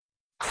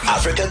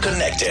Africa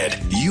Connected,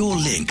 your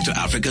link to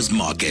Africa's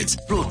markets.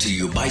 Brought to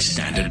you by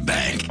Standard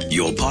Bank,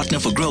 your partner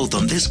for growth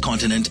on this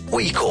continent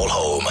we call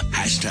home.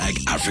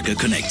 #Africa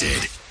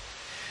Connected.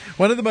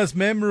 One of the most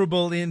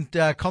memorable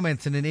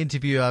comments in an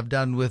interview I've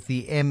done with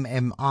the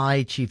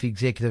MMI chief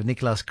executive,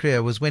 Nicholas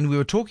Creer, was when we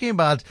were talking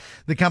about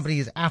the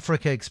company's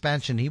Africa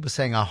expansion. He was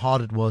saying how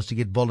hard it was to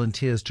get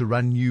volunteers to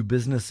run new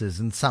businesses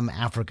in some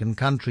African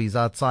countries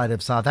outside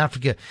of South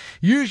Africa.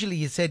 Usually,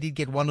 he said he'd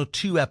get 1 or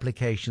 2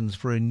 applications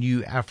for a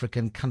new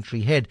African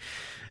country head,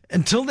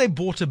 until they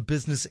bought a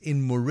business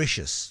in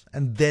Mauritius,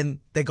 and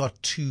then they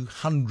got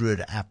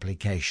 200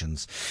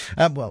 applications.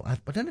 Well, I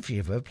don't know if you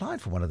ever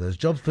applied for one of those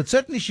jobs, but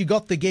certainly she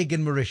got the gig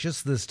in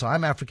Mauritius this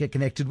time. Africa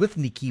Connected with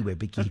Nikiwe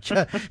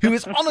Bikitsha, who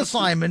is on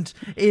assignment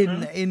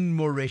in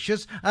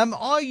Mauritius.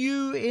 Are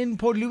you in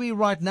Port Louis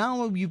right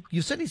now?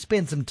 You certainly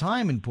spent some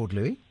time in Port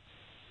Louis.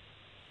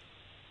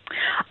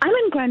 I'm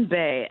in Grand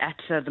Bay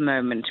at the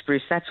moment,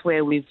 Bruce. That's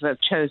where we've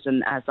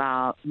chosen as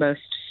our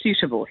most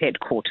suitable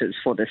headquarters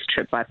for this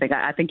trip. I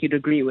think you'd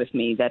agree with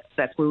me that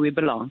that's where we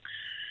belong.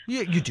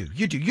 Yeah, you do.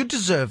 You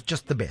deserve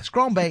just the best.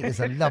 Grand Bay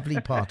is a lovely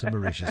part of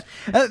Mauritius.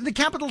 The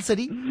capital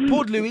city,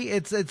 Port Louis,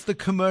 it's the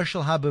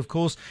commercial hub, of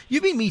course.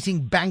 You've been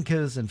meeting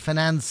bankers and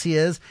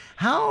financiers.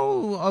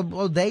 How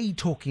are they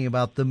talking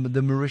about the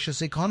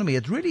Mauritius economy?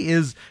 It really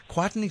is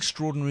quite an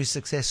extraordinary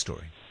success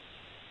story.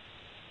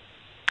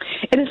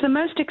 It is the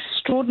most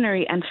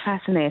extraordinary and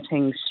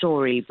fascinating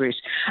story, Bruce.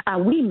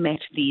 We met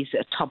these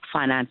top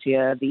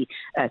financier, the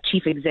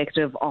chief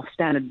executive of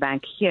Standard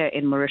Bank here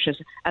in Mauritius,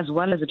 as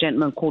well as a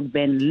gentleman called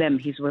Ben Lim.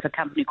 He's with a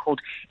company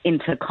called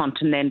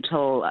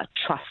Intercontinental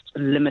Trust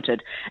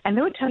Limited. And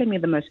they were telling me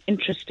the most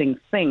interesting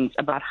things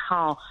about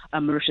how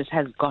Mauritius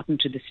has gotten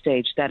to the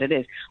stage that it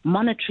is.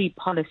 Monetary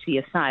policy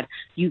aside,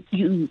 you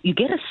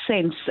get a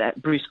sense,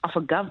 Bruce, of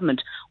a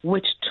government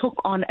which took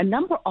on a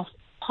number of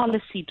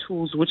policy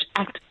tools which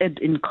acted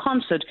in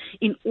concert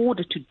in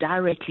order to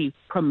directly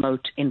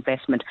promote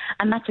investment.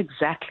 And that's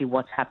exactly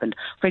what's happened.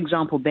 For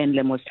example, Ben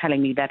Lim was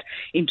telling me that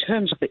in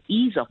terms of the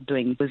ease of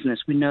doing business,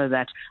 we know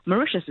that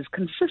Mauritius is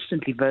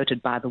consistently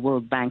voted by the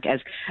World Bank as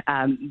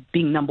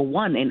being number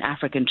 1 in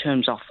Africa in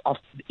terms of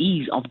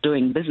ease of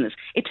doing business.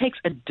 It takes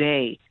a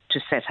day to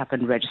set up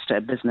and register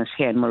a business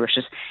here in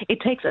Mauritius. It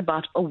takes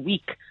about a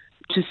week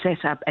to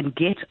set up and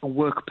get a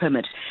work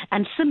permit.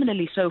 And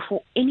similarly so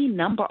for any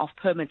number of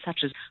permits,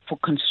 such as for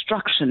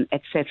construction,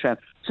 etc.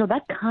 So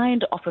that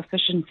kind of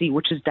efficiency,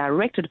 which is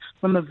directed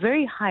from a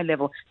very high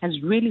level,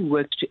 has really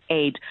worked to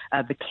aid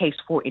the case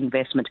for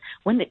investment.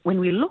 When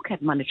we look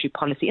at monetary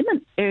policy, in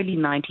the early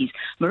 90s,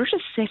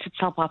 Mauritius set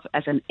itself up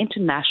as an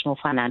international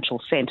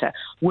financial center,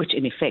 which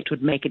in effect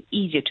would make it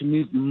easier to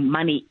move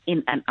money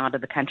in and out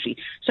of the country.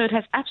 So it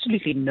has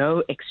absolutely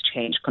no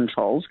exchange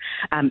controls.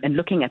 And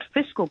looking at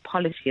fiscal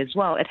policy as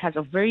well, it has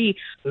a very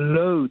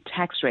low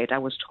tax rate. I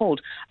was told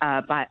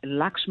by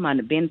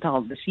Lakshman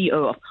Bental, the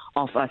CEO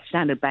of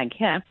Standard Bank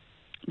here,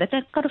 that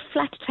they've got a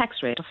flat tax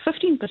rate of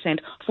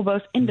 15% for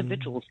both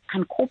individuals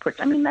and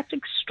corporates. I mean, that's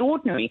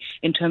extraordinary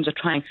in terms of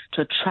trying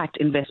to attract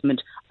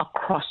investment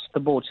across the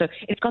board. So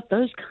it's got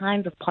those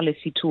kinds of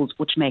policy tools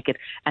which make it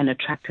an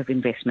attractive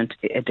investment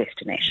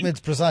destination.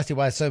 It's precisely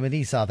why so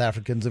many South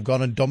Africans have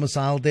gone and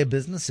domiciled their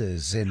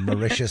businesses in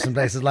Mauritius and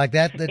places like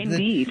that.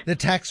 Indeed. The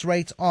tax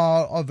rates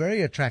are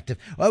very attractive.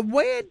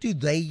 Where do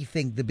they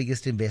think the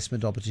biggest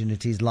investment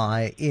opportunities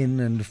lie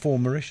in and for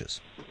Mauritius?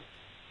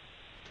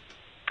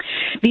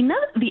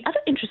 The other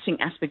interesting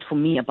aspect for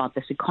me about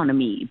this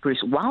economy,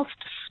 Bruce, whilst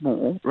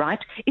small, right,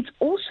 it's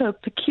also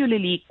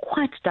peculiarly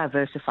quite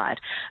diversified.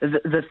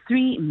 The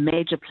 3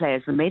 major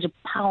players, the major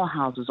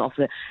powerhouses of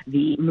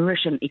the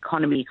Mauritian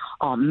economy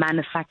are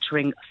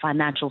manufacturing,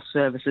 financial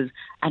services,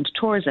 and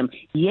tourism.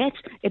 Yet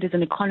it is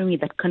an economy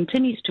that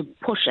continues to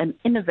push and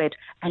innovate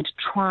and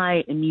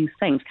try new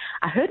things.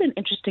 I heard an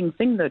interesting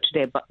thing,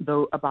 today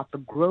about the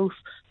growth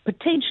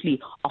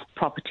potentially of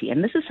property.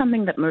 And this is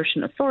something that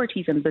Mauritian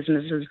authorities and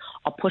businesses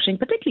are pushing,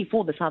 particularly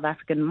for the South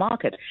African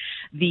market.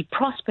 The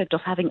prospect of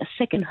having a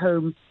second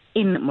home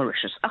in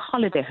Mauritius, a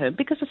holiday home,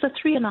 because it's a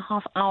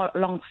 3.5-hour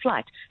long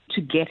flight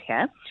to get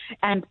here.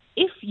 And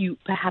if you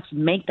perhaps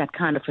make that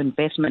kind of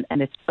investment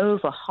and it's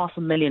over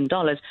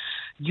 $500,000,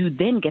 you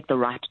then get the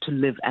right to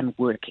live and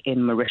work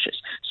in Mauritius.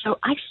 So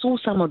I saw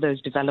some of those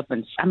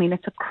developments. I mean,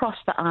 it's across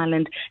the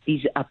island.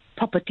 These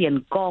property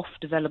and golf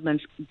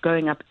developments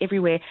going up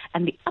everywhere.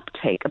 And the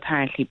uptake,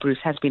 apparently, Bruce,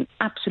 has been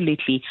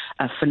absolutely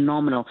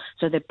phenomenal.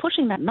 So they're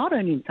pushing that not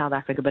only in South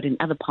Africa, but in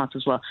other parts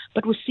as well.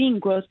 But we're seeing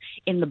growth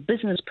in the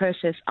business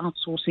process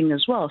outsourcing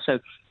as well. So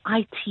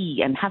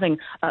IT and having,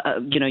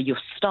 your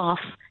staff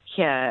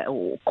here,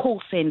 or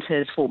call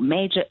centers for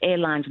major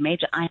airlines,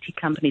 major IT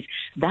companies.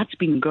 That's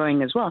been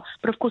growing as well.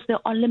 But of course, there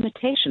are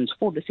limitations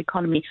for this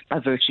economy by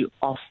virtue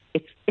of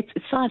its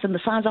size and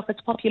the size of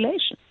its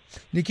population.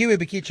 Nikiwe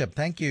Bikitsha,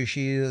 thank you.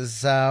 She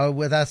is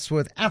with us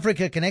with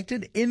Africa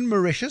Connected in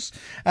Mauritius.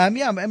 And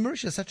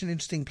Mauritius is such an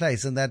interesting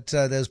place, and that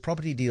those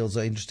property deals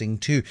are interesting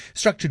too,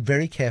 structured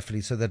very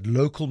carefully so that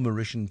local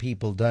Mauritian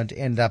people don't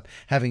end up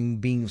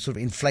being sort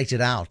of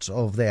inflated out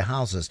of their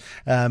houses.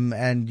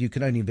 And you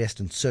can only invest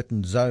in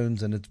certain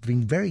zones, and it's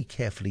been very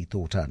carefully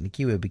thought out.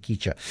 Nikiwe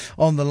Bikitsha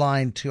on the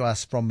line to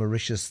us from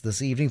Mauritius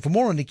this evening. For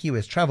more on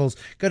Nikiwe's travels,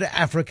 go to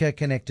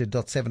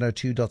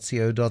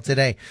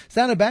africaconnected.702.co.za.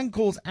 Standard Bank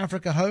calls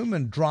Africa home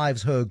and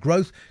drives her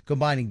growth,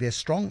 combining their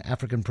strong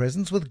African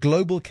presence with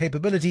global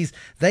capabilities.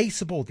 They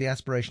support the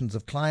aspirations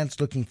of clients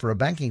looking for a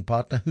banking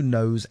partner who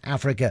knows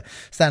Africa.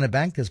 Standard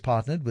Bank has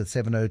partnered with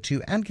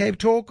 702 and Cape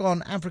Talk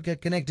on Africa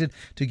Connected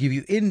to give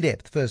you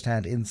in-depth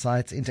first-hand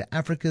insights into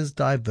Africa's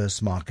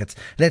diverse markets.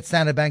 Let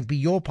Standard Bank be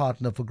your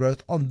partner for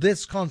growth on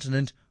this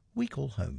continent we call home.